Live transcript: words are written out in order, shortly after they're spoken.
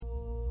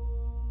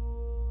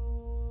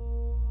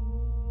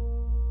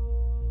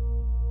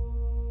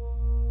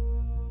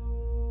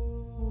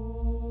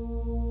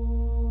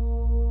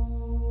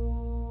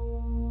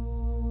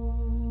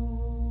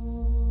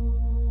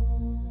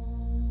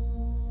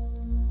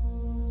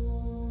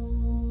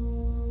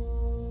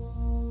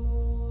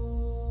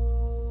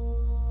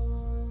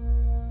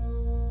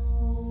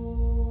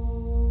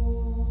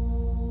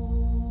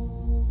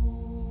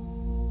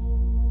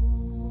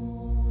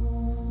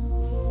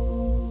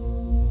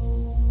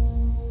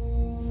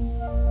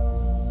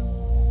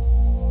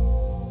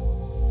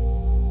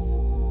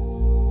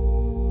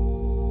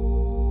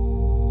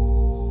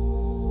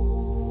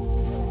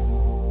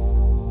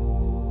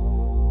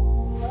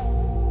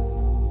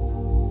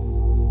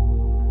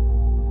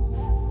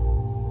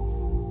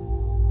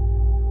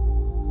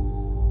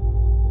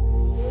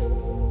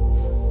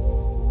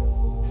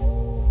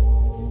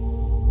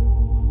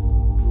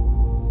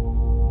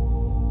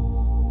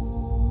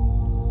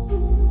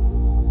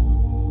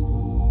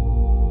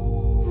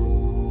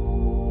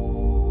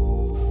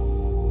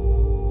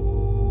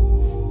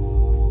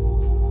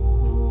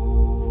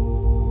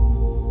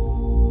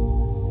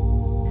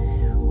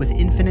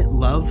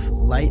love,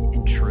 light,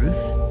 and truth,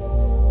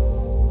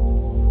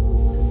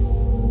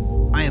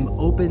 I am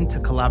open to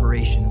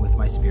collaboration with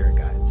my spirit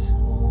guides.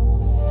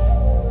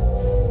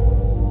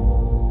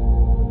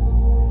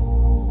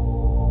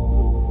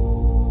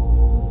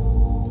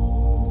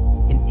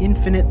 In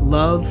infinite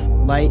love,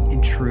 light,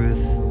 and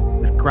truth,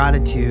 with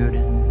gratitude,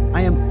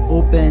 I am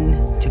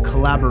open to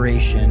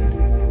collaboration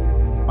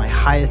with my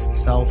highest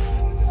self,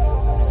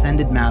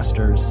 ascended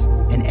masters,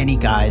 and any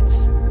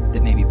guides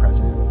that may be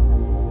present.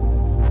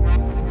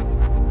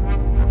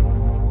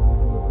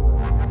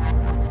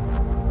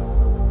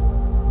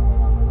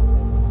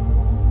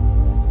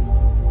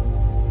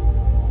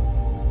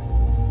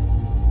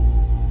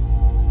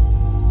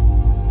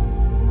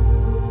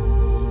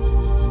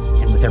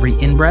 And with every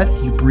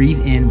in-breath, you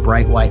breathe in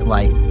bright white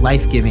light,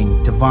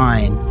 life-giving,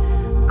 divine,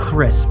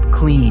 crisp,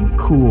 clean,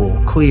 cool,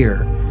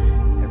 clear.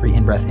 Every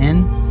in-breath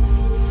in,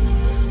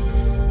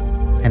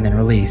 and then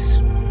release.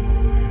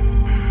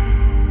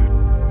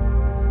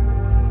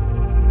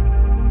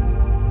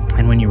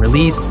 And when you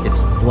release,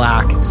 it's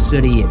black, it's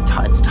sooty,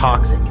 it's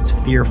toxic, it's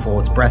fearful,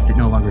 it's breath that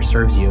no longer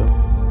serves you.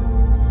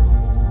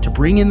 To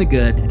bring in the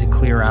good and to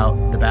clear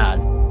out the bad.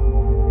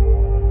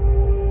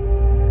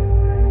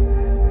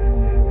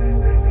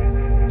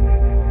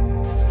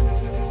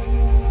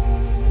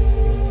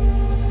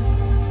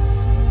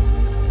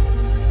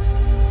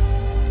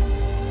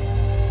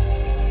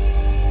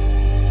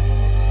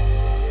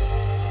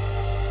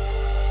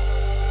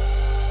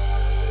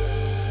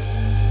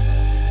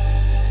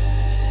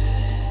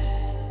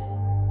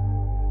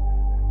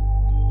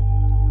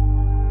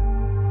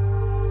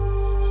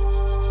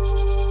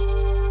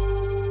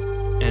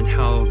 And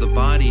how the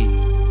body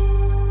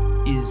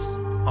is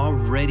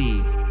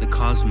already the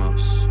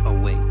cosmos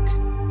awake.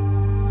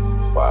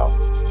 Wow.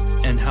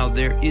 And how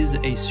there is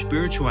a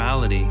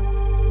spirituality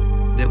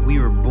that we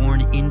are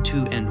born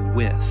into and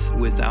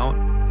without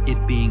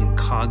it being a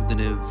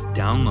cognitive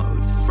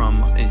download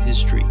from a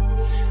history,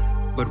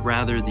 but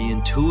rather the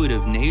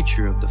intuitive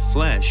nature of the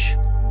flesh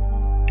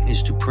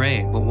is to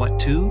pray. But what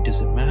to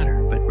doesn't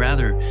matter, but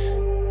rather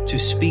to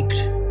speak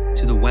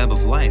to the web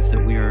of life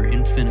that we are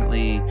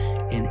infinitely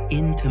and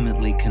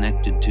intimately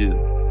connected to.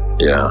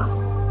 Yeah.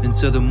 And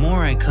so the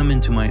more I come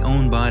into my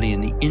own body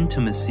and the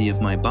intimacy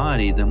of my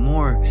body, the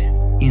more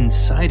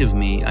inside of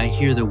me I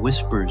hear the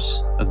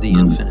whispers of the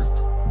infinite.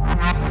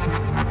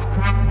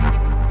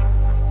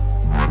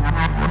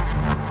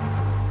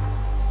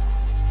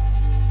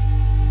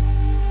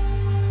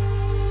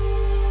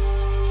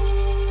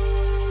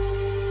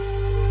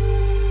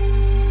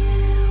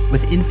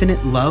 With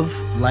infinite love,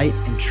 light,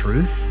 and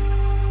truth,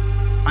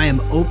 I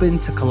am open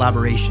to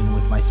collaboration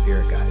with my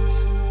spirit guides.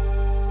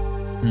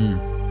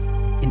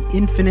 In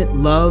infinite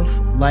love,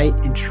 light,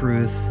 and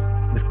truth,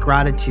 with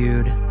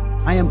gratitude,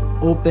 I am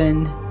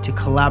open to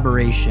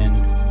collaboration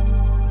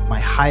with my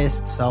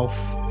highest self,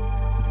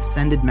 with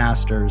ascended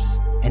masters,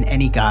 and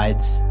any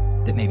guides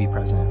that may be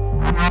present.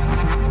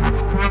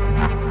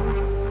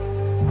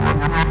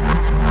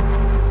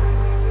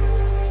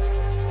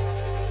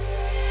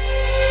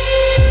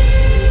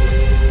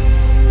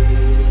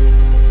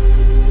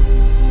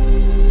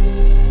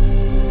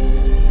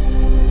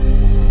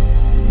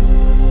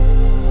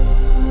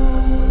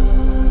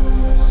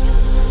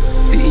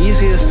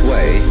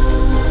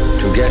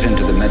 Get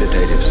into the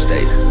meditative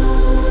state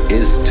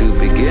is to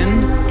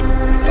begin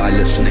by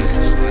listening.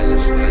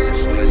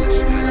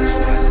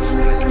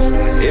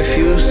 If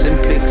you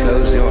simply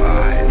close your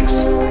eyes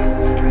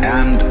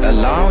and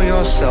allow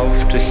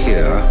yourself to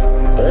hear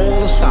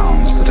all the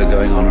sounds that are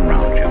going on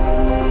around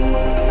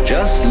you,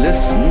 just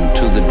listen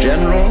to the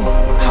general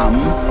hum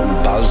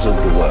and buzz of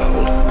the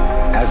world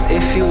as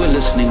if you were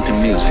listening to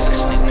music.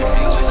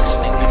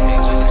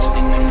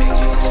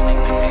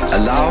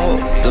 Allow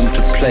them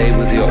to play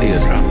with your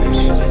eardrums.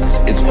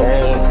 It's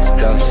all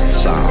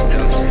just sound.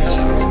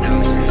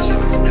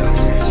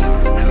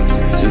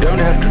 You don't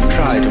have to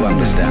try to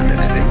understand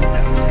anything.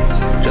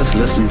 Just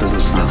listen to the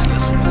sound.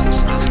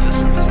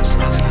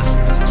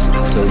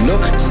 So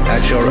look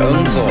at your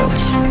own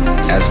thoughts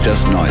as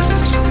just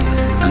noises,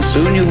 and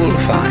soon you will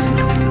find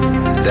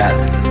that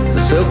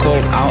the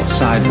so-called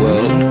outside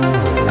world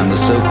and the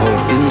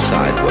so-called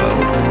inside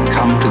world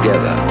come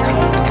together.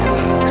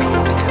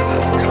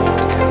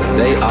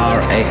 They are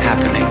a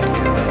happening,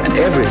 and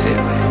everything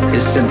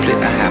is simply a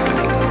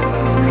happening.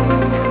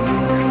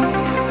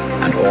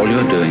 And all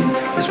you're doing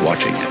is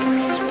watching it.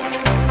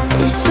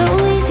 It's so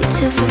easy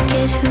to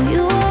forget who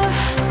you are.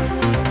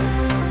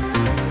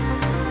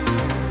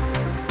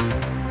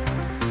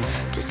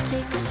 Just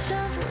take a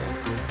shovel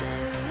and go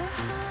bury your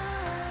heart.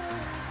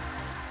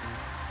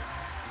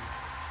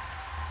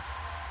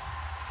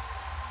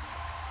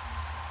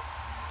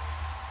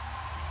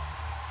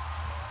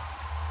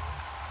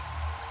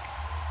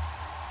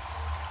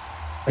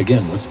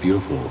 Again, what's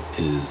beautiful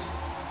is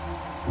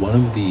one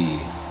of the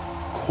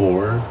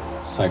core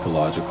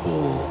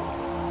psychological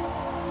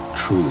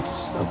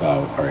truths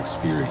about our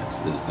experience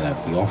is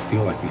that we all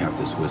feel like we have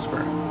this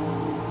whisper.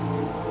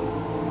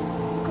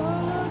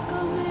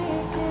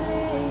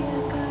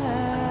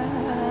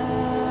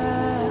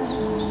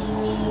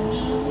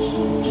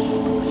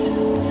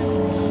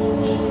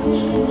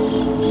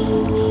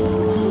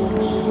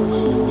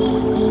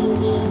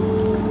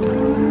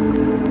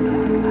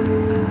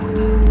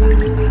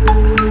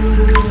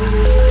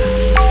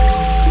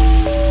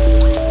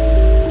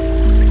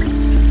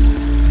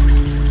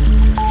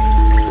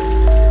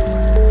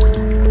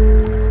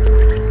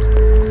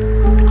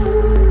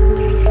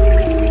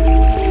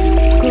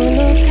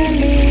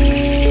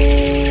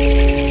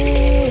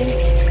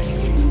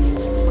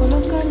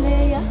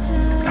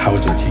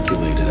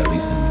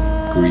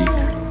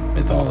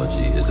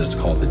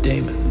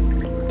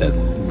 that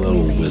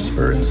little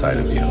whisper inside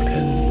of you,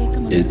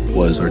 and it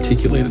was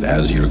articulated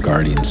as your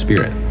guardian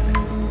spirit.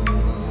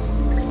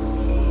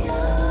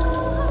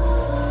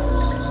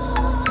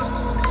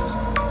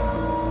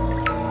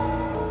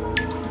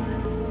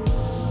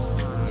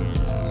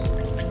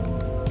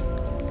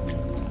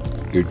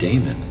 Your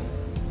daemon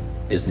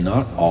is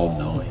not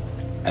all-knowing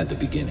at the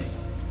beginning.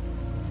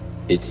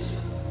 It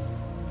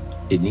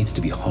needs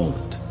to be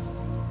honed.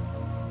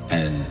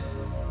 And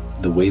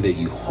the way that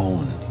you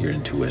hone your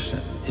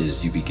intuition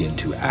is you begin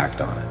to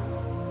act on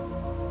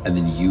it. And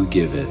then you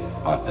give it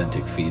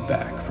authentic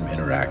feedback from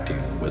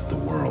interacting with the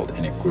world,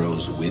 and it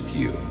grows with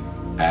you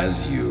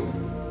as you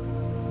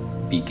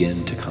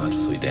begin to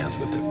consciously dance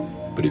with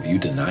it. But if you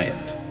deny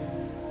it,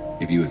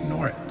 if you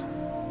ignore it,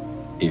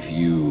 if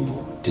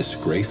you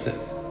disgrace it,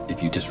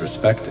 if you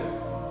disrespect it,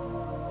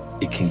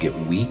 it can get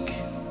weak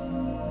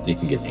and it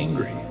can get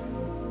angry.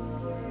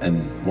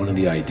 And one of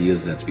the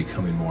ideas that's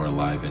becoming more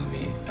alive in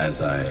me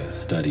as I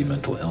study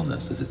mental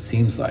illness is it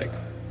seems like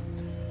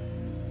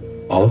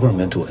all of our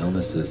mental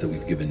illnesses that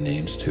we've given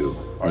names to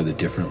are the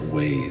different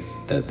ways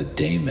that the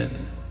daemon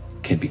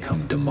can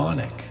become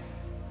demonic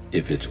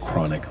if it's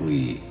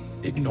chronically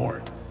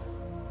ignored.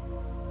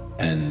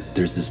 And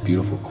there's this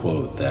beautiful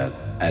quote that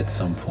at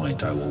some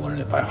point I will learn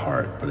it by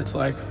heart, but it's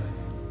like,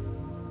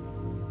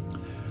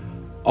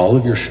 all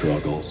of your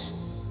struggles,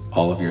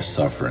 all of your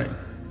suffering,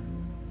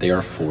 they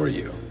are for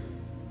you.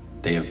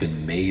 They have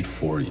been made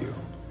for you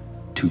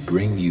to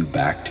bring you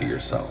back to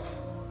yourself.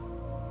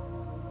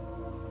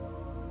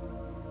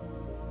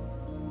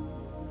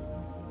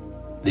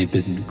 They've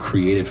been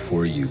created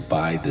for you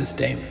by this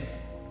daemon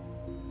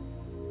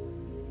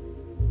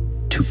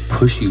to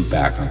push you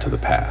back onto the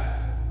path.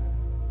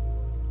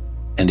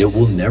 And it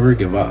will never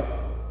give up.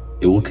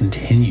 It will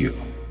continue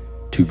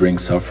to bring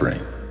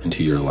suffering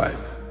into your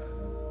life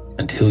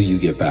until you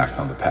get back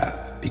on the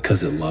path,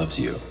 because it loves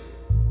you.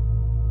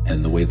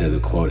 And the way that the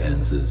quote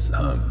ends is,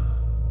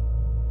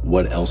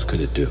 what else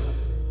could it do?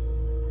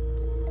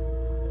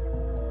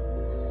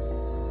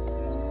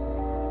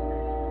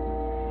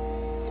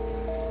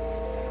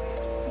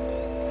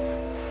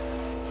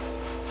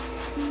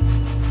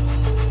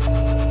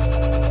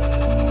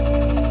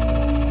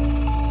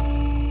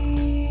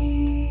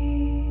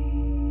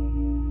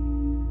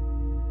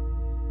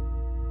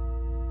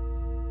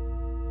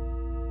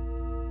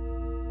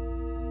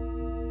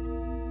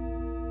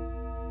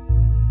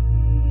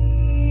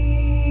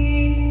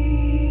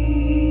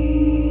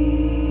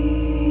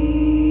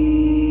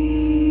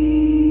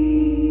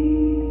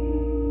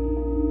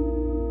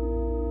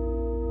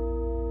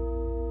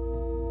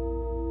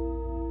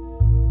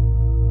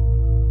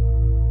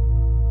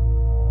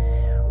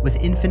 With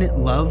infinite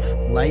love,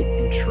 light,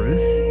 and truth,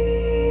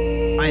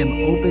 I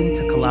am open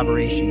to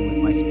collaboration with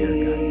my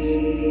spirit guides.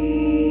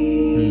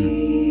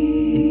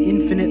 In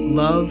infinite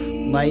love,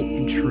 light,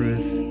 and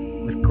truth,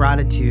 with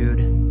gratitude,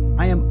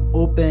 I am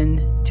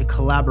open to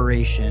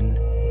collaboration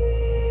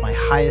with my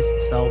highest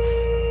self,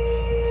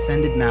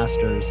 ascended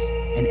masters,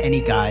 and any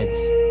guides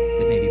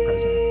that may be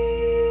present.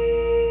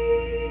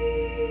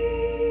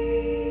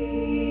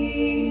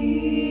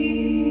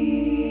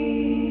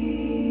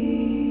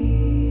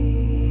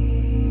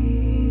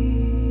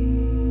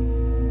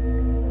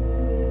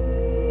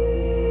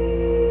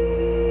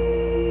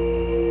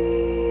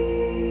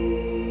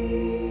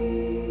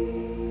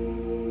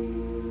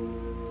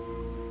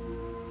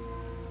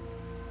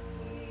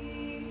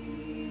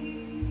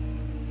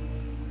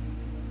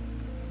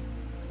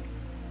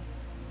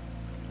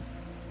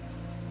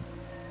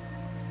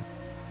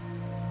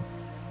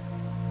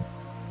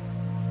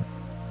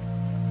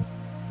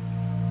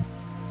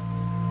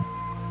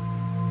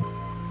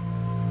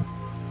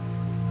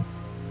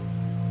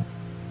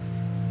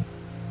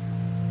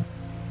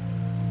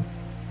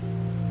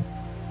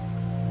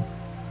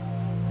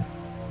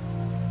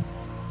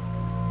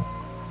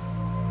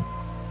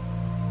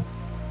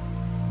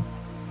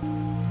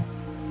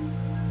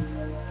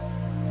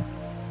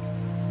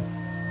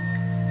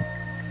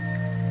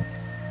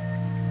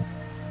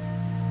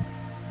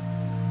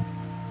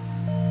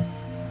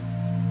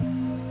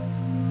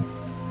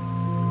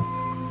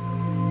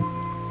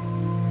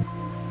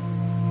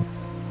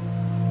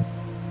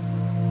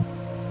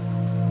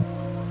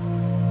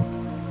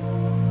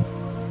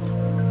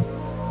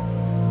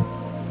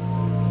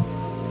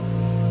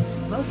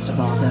 Most of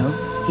all, though,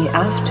 he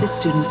asked his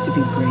students to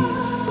be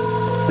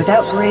brave.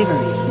 Without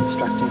bravery, he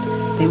instructed,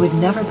 they would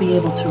never be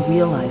able to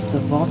realize the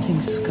vaulting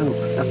scope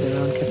of their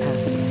own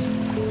capacities.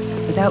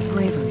 Without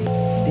bravery,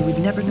 they would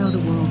never know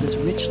the world as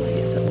richly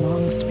as it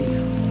longs to be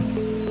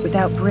known.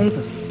 Without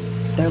bravery,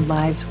 their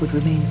lives would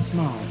remain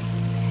small,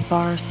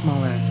 far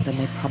smaller than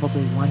they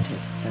probably wanted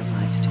their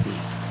lives to be.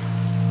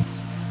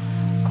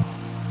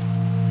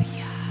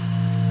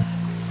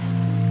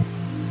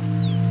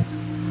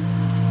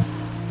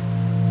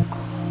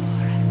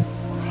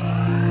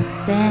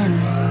 Then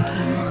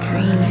came the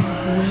dreaming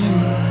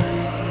wind.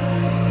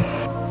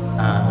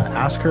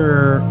 Ask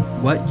her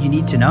what you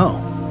need to know.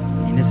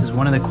 I mean, this is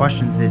one of the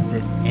questions that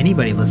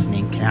anybody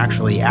listening can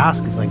actually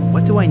ask is like,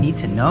 what do I need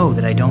to know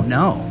that I don't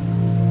know?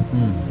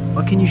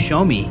 What can you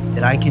show me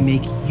that I can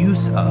make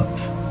use of?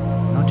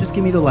 Don't just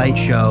give me the light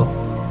show.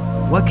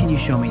 What can you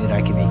show me that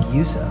I can make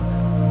use of?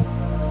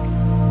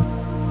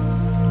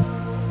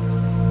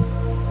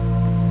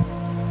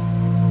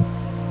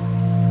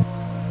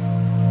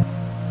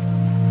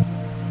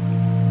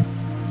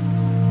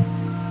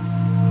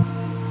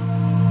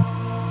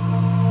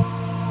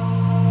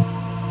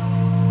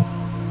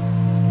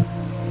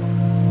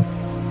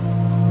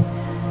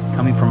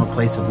 Coming from a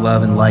place of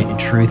love and light and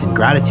truth and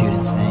gratitude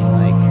and saying,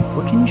 like,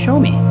 what can you show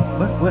me?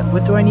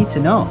 What do I need to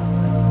know?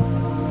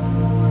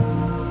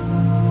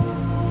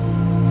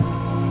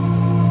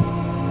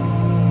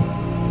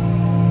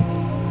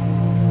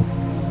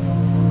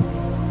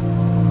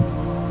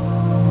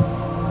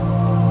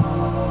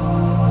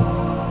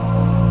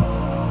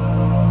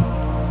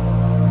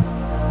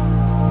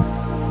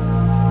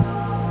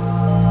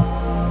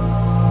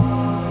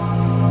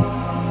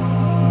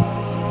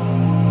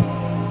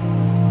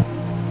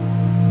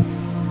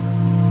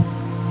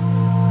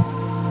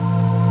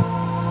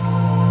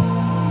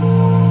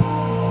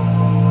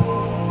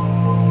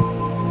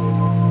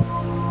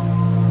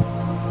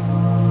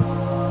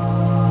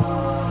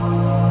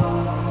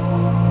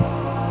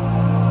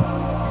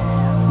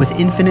 With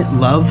infinite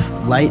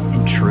love, light,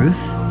 and truth,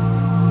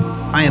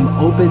 I am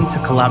open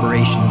to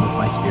collaboration with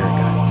my spirit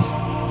guides.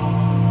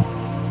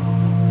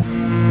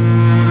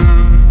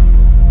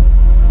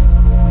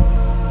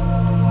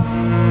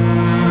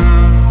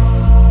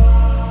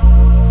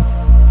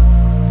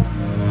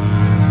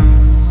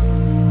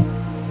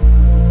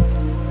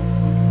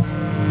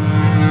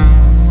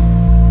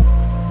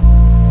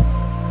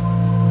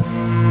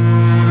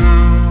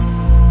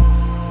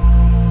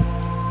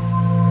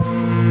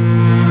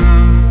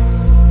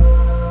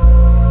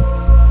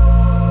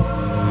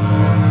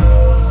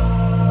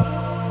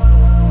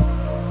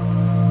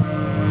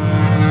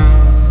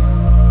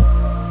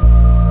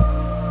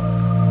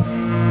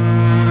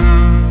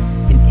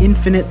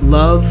 Infinite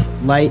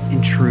love, light,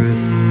 and truth,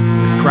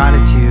 with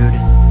gratitude,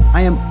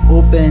 I am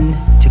open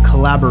to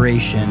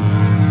collaboration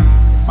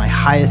with my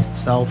highest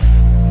self,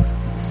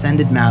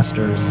 ascended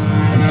masters,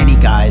 and any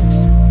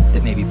guides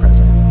that may be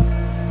present.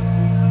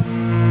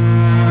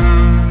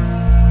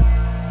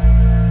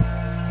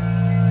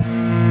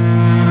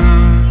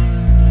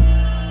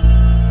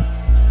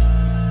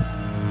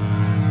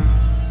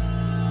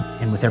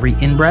 And with every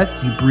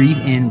in-breath, you breathe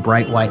in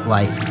bright white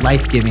light,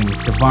 life-giving,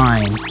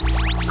 divine,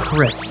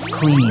 crisp,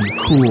 clean,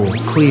 cool,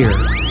 clear.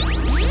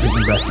 Take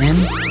a breath in,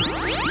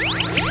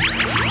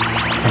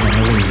 and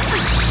then release.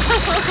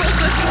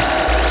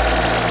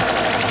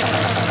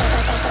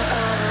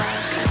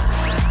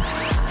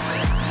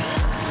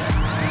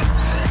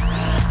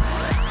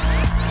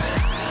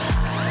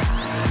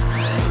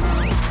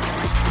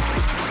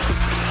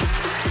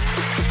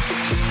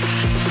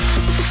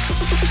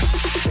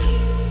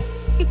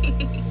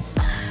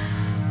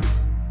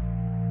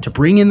 To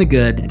bring in the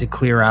good and to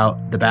clear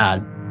out the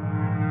bad.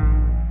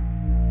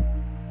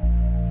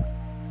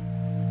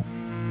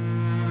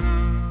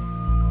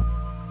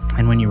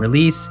 And when you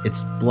release,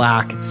 it's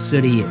black, it's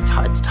sooty,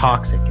 it's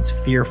toxic, it's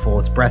fearful,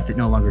 it's breath that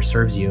no longer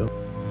serves you.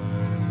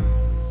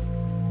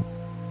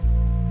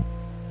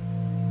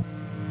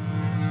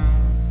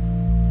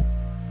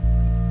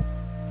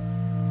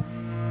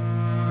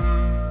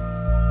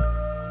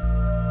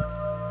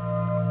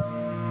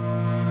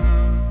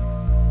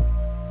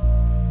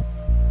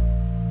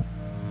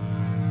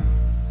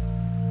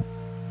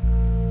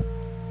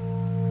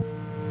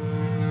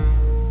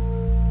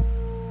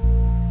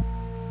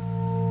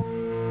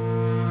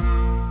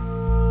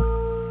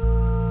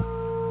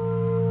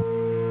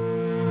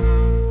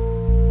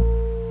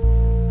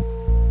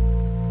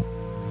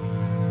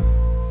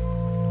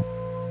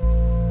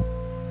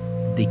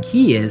 The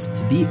key is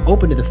to be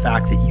open to the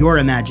fact that your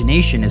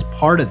imagination is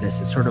part of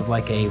this. It's sort of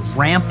like a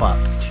ramp up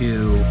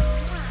to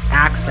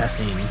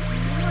accessing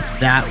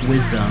that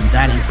wisdom,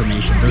 that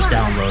information, those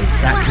downloads,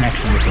 that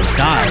connection with those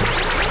guides.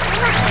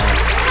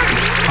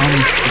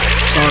 It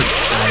starts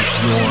as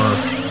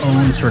your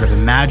own sort of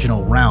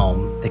imaginal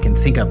realm that can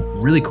think up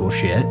really cool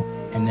shit,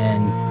 and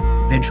then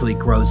eventually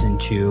grows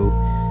into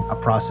a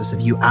process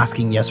of you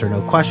asking yes or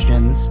no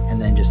questions and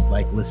then just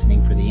like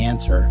listening for the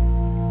answer.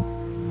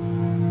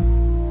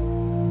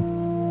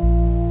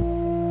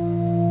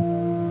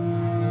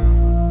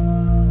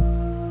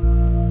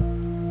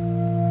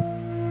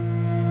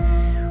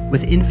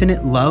 With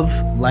infinite love,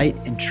 light,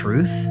 and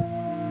truth,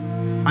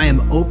 I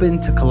am open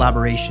to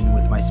collaboration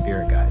with my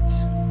spirit guides.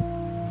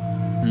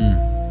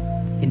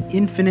 In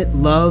infinite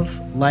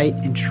love, light,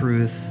 and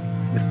truth,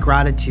 with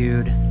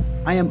gratitude,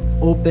 I am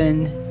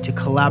open to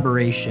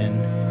collaboration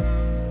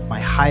with my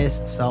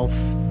highest self,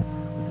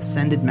 with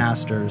ascended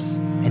masters,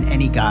 and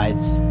any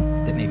guides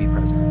that may be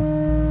present.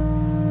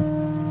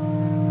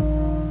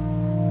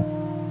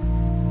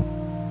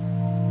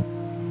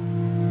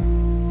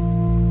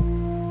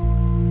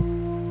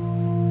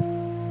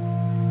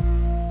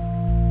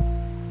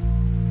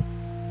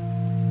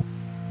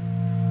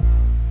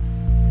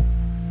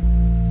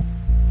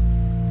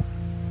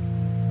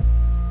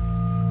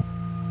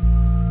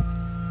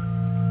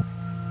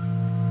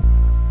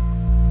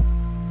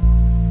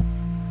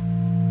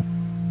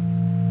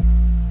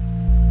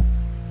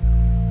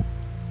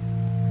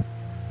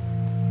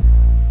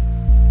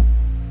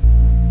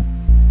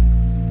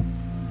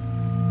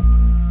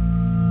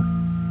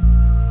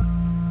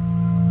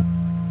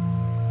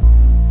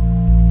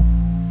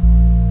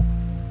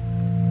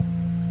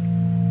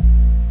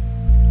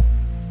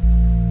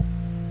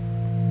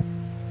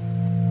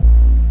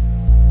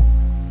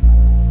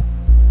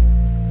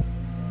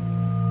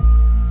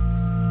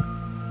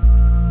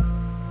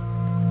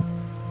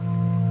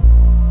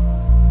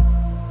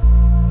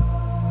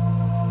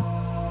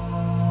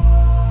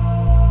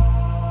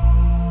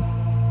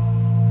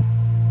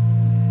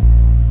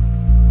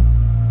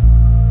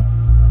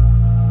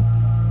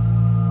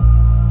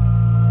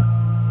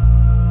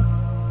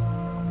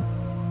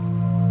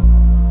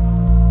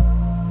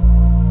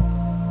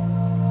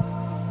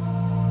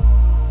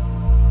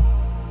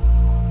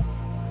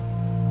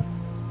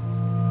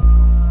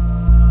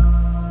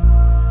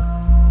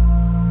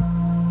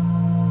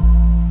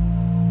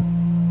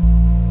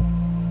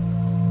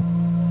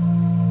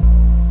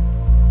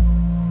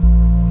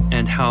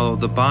 how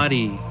the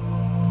body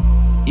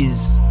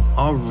is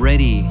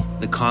already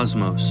the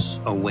cosmos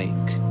awake.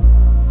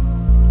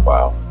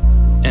 Wow.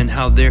 And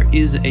how there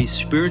is a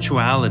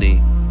spirituality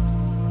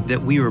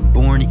that we are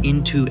born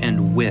into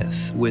and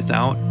with,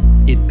 without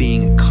it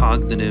being a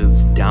cognitive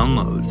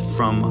download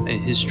from a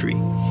history,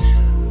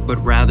 but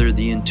rather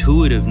the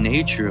intuitive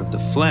nature of the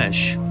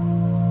flesh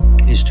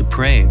is to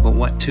pray. But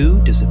what to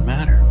doesn't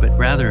matter, but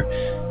rather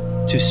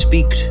to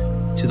speak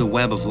to the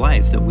web of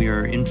life that we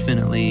are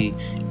infinitely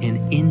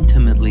and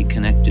intimately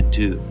connected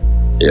to.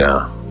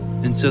 Yeah.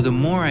 And so the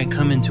more I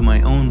come into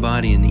my own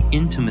body and the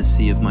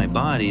intimacy of my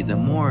body, the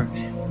more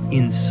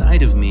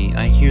inside of me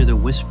I hear the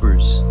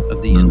whispers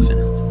of the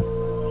infinite.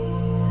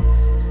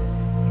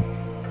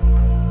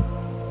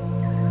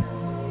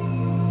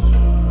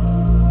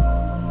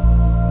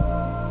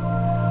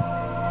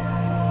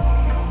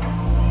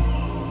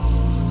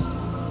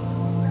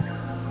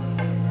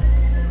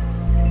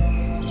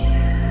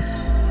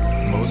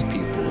 Most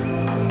people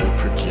will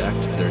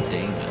project their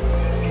daemon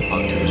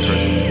onto the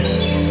person who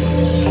they're in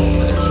love with.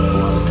 And there's a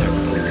lot of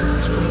technical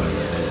reasons for why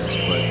that is,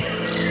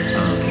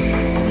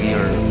 but we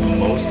are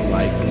most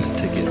likely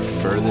to get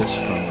furthest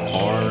from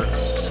our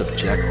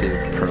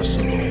subjective,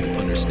 personal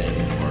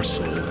understanding of our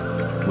soul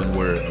when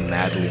we're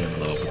madly in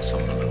love with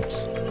someone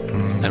else.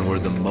 And we're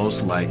the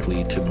most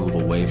likely to move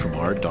away from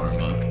our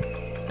dharma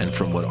and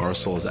from what our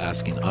soul is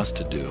asking us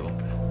to do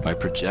by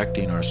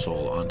projecting our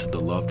soul onto the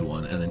loved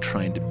one and then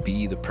trying to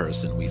be the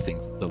person we think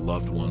the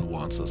loved one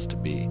wants us to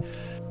be.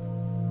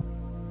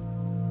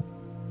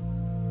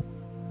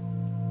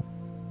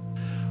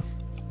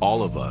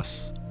 All of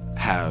us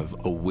have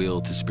a will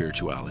to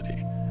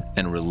spirituality,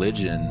 and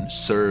religion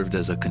served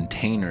as a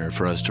container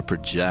for us to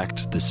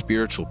project the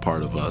spiritual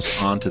part of us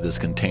onto this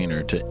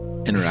container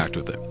to interact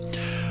with it.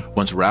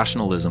 Once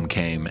rationalism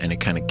came and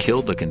it kind of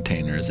killed the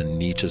containers, and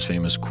Nietzsche's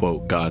famous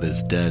quote, "God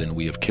is dead and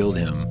we have killed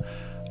him,"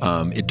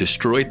 it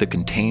destroyed the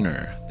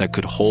container that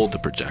could hold the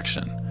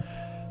projection.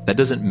 That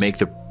doesn't make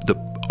the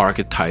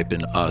archetype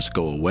in us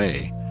go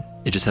away.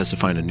 It just has to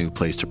find a new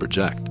place to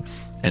project.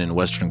 And in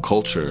Western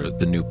culture,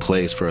 the new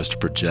place for us to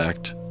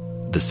project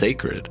the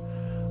sacred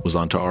was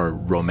onto our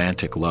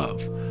romantic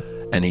love.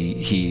 And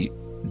he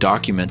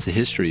documents the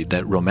history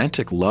that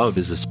romantic love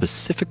is a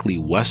specifically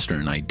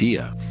Western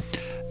idea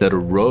that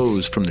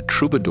arose from the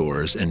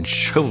troubadours and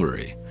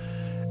chivalry.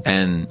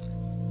 And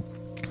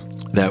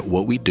that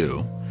what we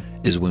do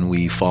is when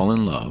we fall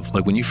in love,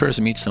 like when you first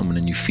meet someone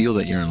and you feel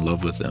that you're in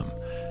love with them,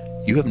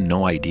 you have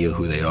no idea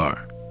who they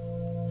are.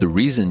 The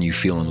reason you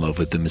feel in love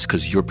with them is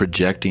because you're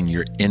projecting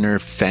your inner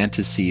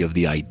fantasy of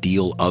the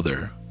ideal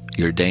other,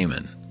 your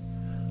daemon,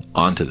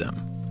 onto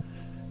them.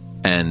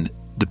 And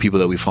the people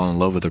that we fall in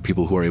love with are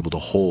people who are able to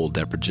hold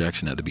that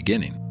projection at the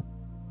beginning.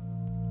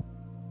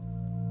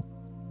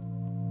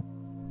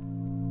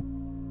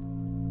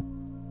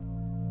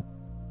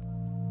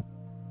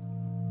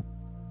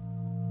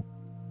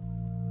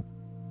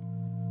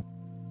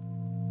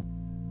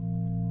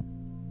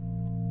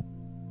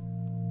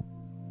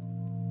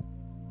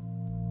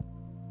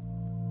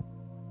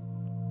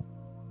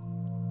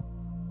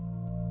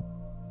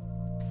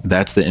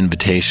 That's the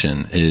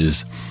invitation,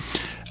 is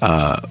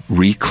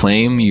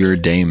reclaim your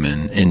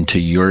daemon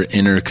into your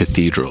inner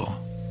cathedral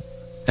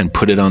and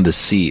put it on the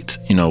seat.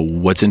 You know,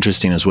 what's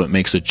interesting is what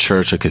makes a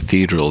church a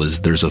cathedral is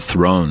there's a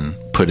throne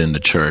put in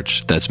the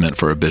church that's meant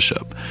for a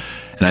bishop.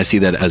 And I see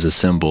that as a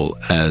symbol,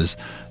 as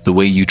the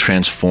way you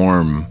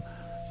transform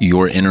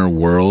your inner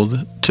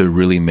world to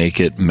really make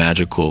it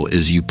magical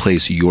is you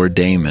place your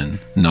daemon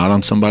not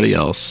on somebody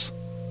else,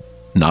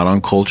 not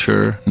on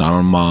culture, not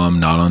on mom,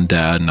 not on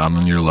dad, not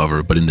on your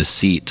lover, but in the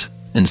seat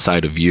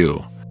inside of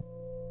you.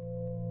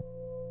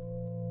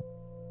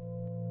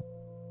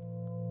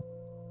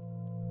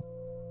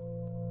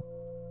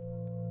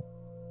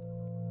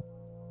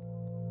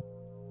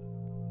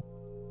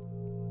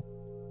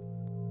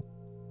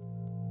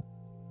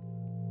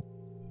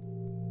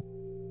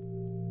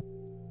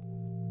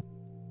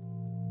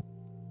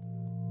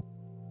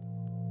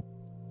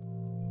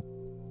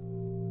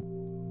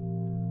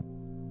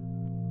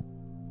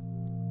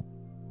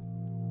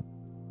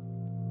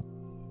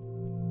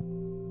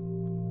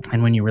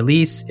 And when you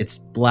release, it's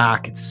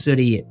black, it's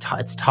sooty,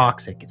 it's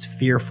toxic, it's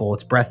fearful,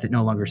 it's breath that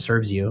no longer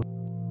serves you.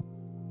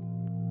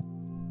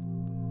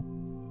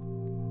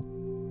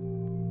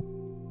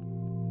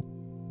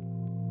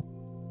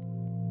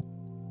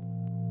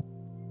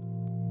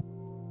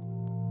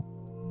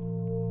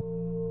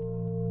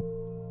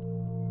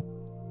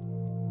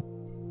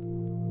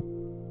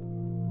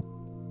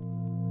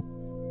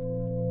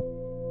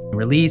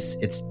 Release,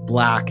 it's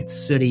black, it's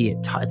sooty,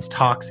 it's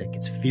toxic,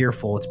 it's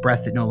fearful, it's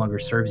breath that no longer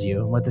serves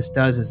you. And what this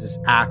does is this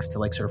acts to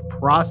like sort of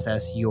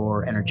process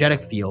your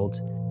energetic field.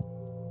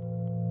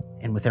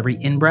 And with every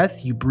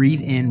in-breath, you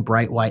breathe in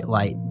bright white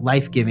light,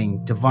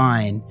 life-giving,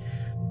 divine,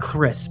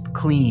 crisp,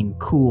 clean,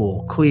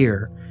 cool,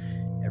 clear.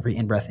 Every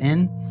in-breath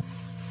in,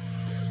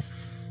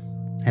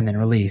 and then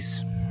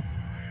release.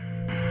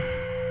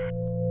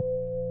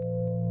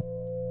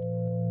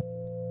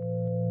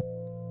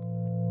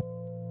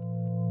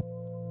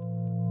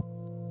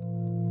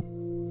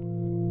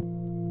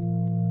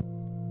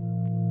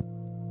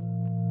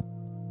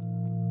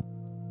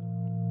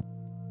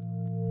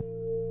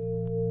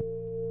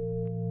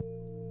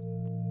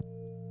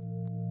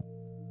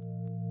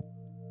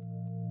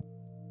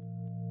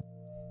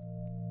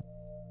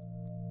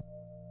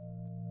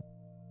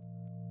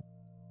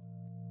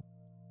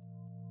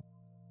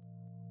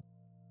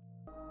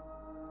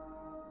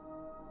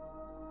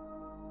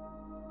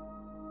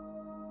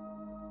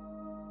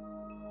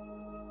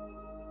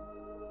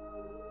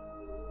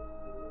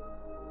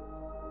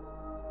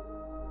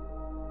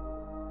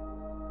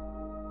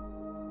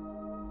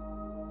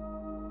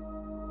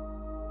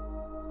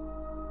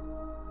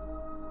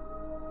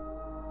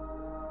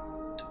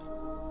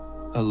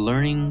 a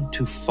learning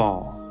to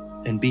fall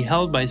and be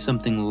held by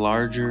something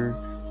larger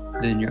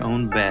than your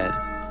own bed.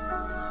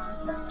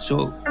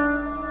 So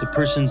the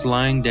person's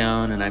lying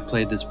down, and I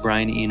played this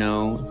Brian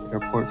Eno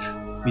airport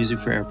music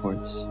for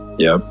airports.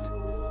 Yep.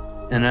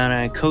 And then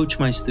I coach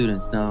my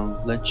students,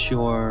 now let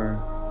your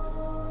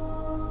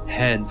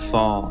head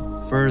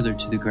fall further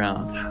to the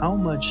ground. How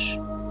much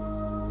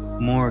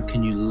more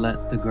can you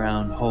let the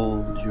ground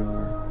hold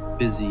your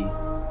busy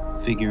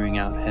figuring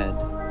out head?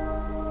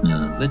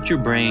 Let your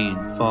brain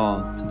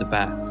fall to the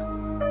back.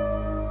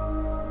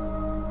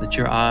 Let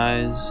your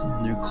eyes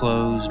in their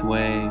closed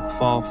way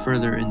fall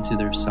further into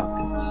their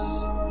sockets.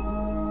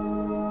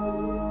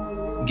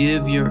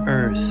 Give your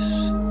earth,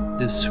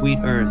 this sweet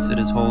earth that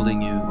is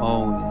holding you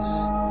always.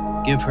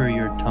 Give her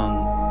your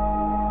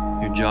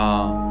tongue, your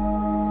jaw.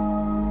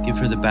 Give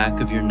her the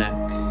back of your neck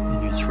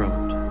and your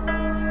throat.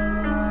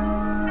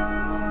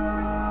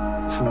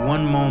 For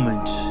one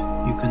moment,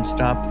 you can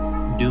stop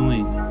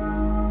doing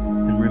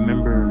and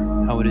remember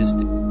how it is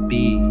to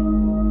be.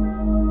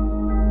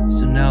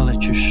 So now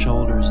let your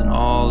shoulders and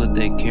all that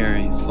they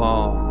carry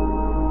fall.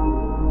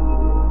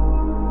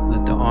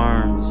 Let the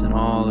arms and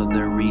all of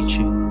their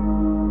reaching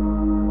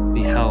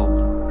be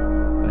held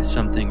by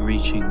something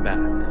reaching back.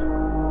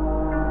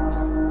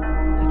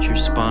 Let your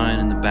spine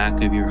and the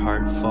back of your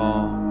heart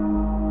fall.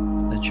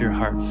 Let your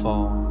heart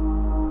fall.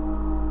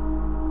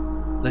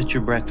 Let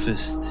your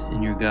breakfast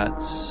in your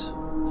guts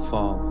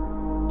fall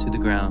to the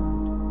ground.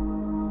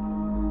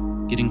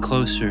 Getting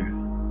closer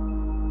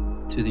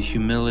to the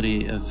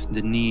humility of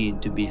the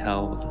need to be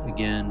held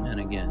again and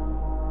again.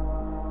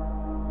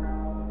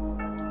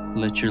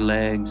 Let your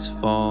legs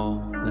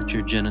fall. Let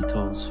your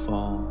genitals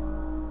fall.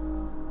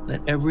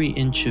 Let every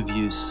inch of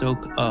you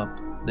soak up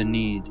the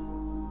need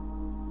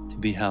to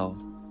be held.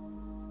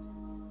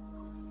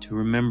 To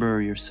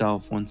remember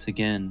yourself once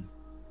again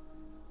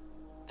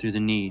through the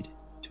need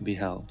to be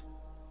held.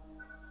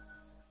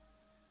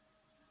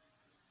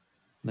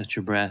 Let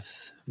your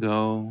breath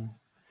go.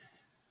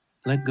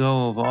 Let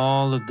go of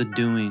all of the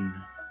doing,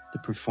 the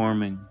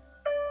performing,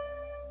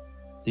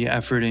 the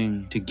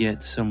efforting to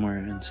get somewhere,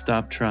 and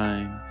stop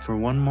trying for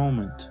one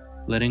moment,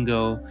 letting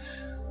go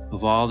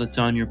of all that's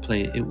on your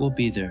plate. It will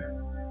be there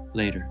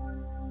later.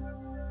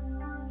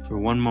 For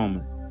one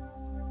moment,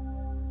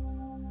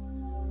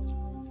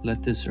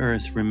 let this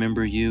earth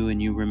remember you,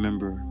 and you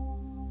remember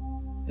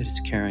it is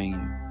carrying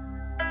you,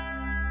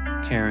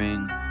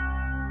 carrying,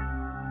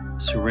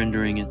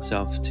 surrendering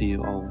itself to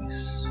you always.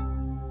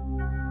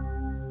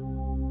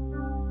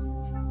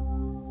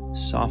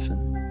 Soften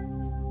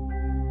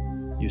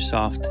your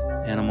soft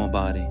animal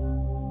body.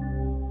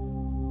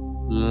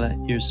 Let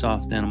your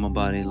soft animal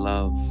body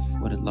love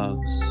what it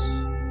loves.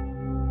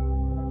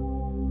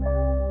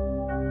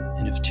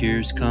 And if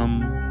tears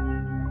come,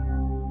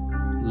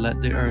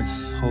 let the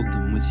earth hold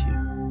them with you.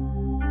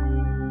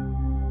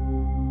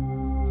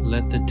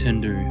 Let the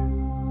tender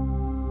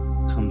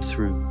come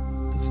through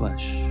the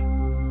flesh.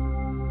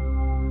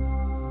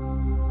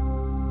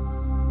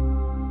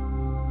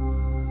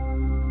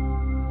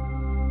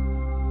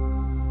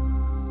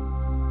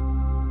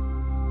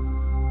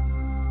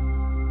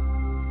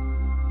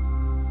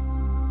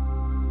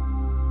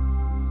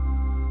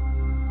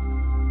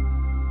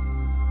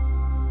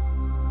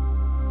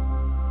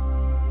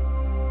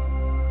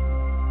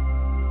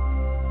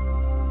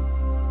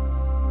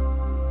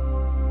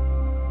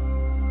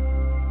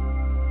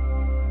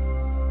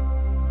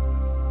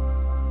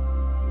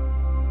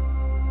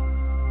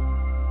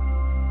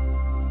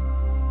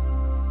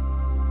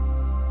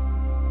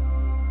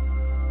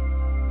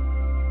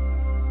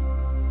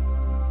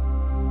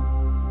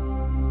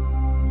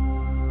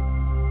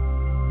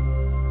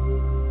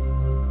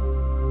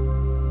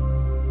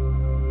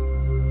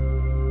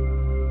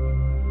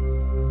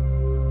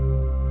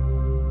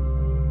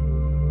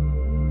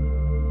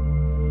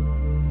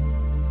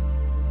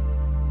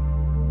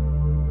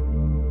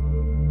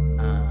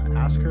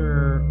 Ask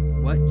her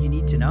what you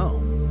need to know. I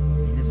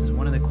mean, this is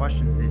one of the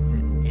questions that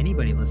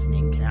anybody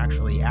listening can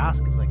actually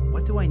ask, is like,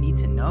 what do I need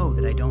to know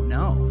that I don't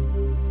know?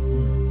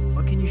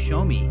 What can you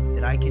show me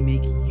that I can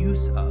make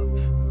use of?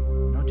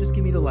 Don't just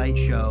give me the light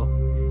show.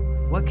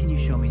 What can you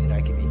show me that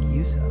I can make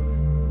use of?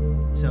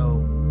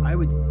 So I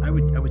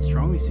would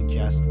strongly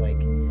suggest,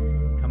 like,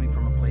 coming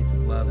from a place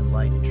of love and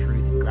light and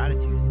truth and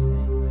gratitude, and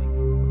saying, like,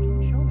 what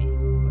can you show me?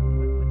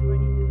 What do I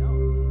need to know?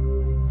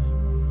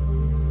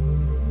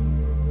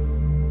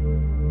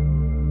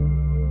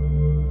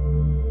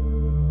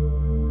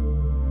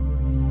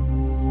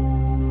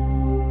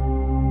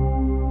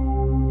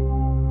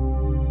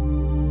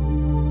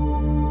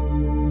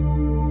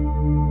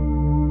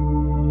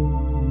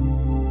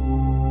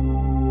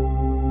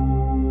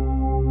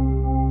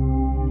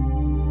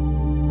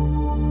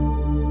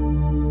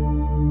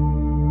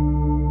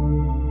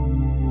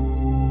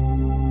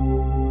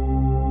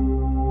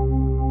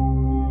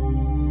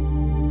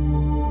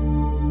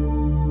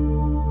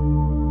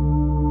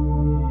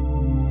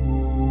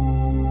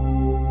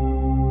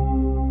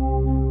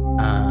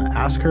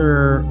 Ask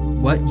her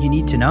what you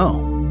need to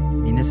know.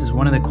 mean, this is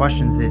one of the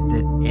questions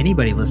that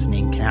anybody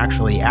listening can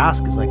actually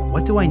ask is like,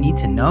 what do I need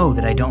to know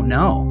that I don't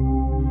know?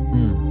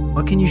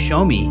 What can you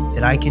show me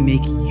that I can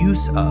make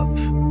use of?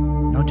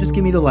 Don't just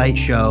give me the light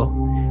show.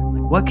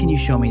 Like, what can you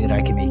show me that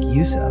I can make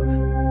use of?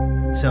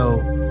 So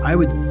I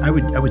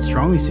would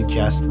strongly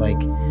suggest, like,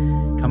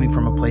 coming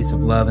from a place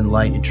of love and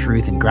light and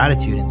truth and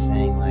gratitude and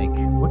saying, like,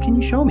 what can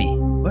you show me?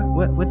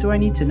 What do I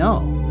need to know?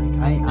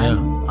 Like,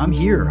 I'm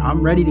here.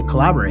 I'm ready to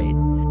collaborate.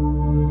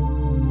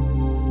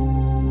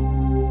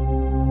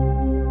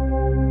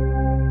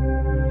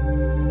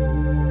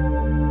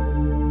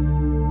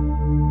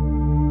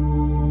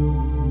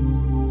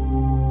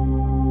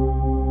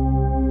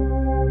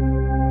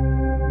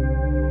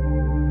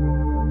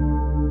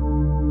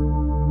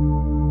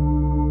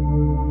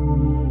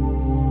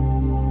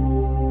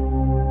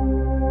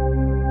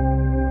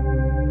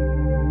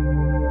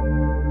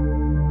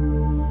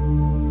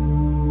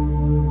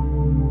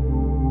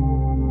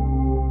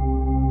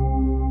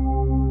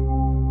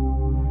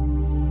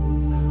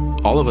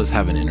 All of us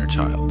have an inner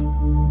child,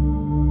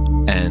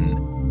 and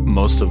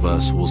most of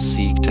us will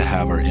seek to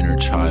have our inner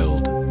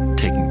child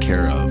taken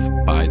care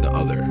of by the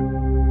other,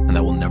 and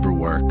that will never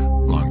work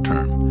long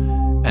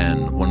term.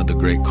 And one of the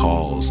great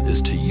calls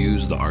is to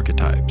use the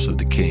archetypes of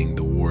the king,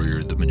 the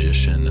warrior, the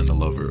magician, and the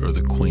lover, or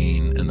the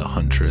queen and the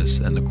huntress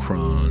and the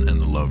crone and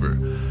the lover,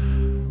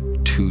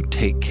 to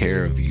take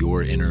care of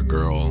your inner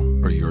girl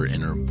or your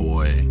inner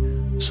boy,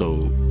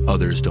 so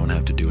others don't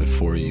have to do it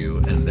for you.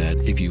 And that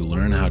if you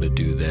learn how to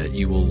do that,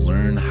 you will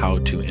learn how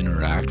to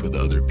interact with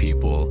other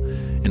people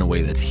in a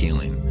way that's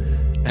healing.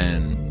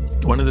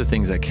 And one of the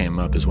things that came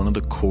up is one of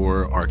the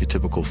core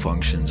archetypical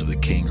functions of the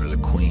king or the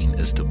queen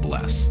is to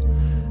bless.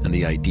 And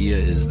the idea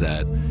is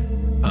that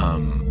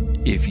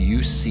if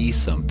you see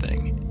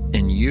something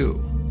in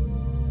you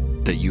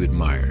that you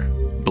admire,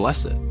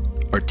 bless it,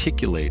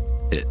 articulate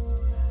it,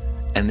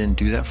 and then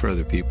do that for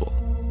other people.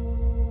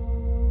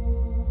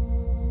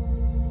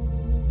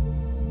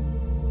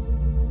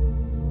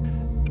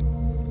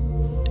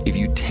 If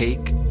you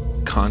take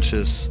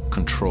conscious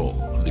control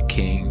of the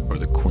king or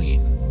the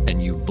queen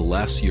and you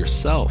bless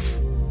yourself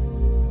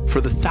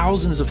for the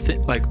thousands of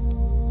things, like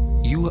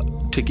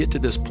you, to get to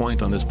this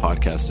point on this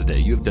podcast today,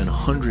 you have done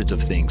hundreds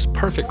of things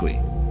perfectly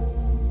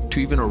to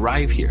even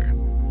arrive here.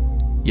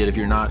 Yet if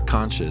you're not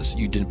conscious,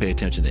 you didn't pay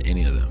attention to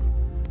any of them.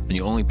 And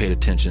you only paid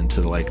attention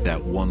to like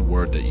that one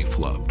word that you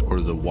flubbed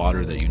or the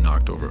water that you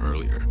knocked over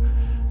earlier.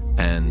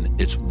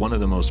 And it's one of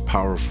the most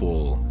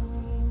powerful,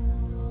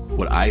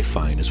 what I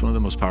find is one of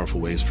the most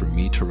powerful ways for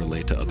me to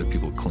relate to other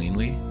people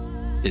cleanly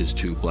is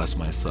to bless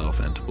myself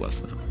and to bless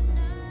them.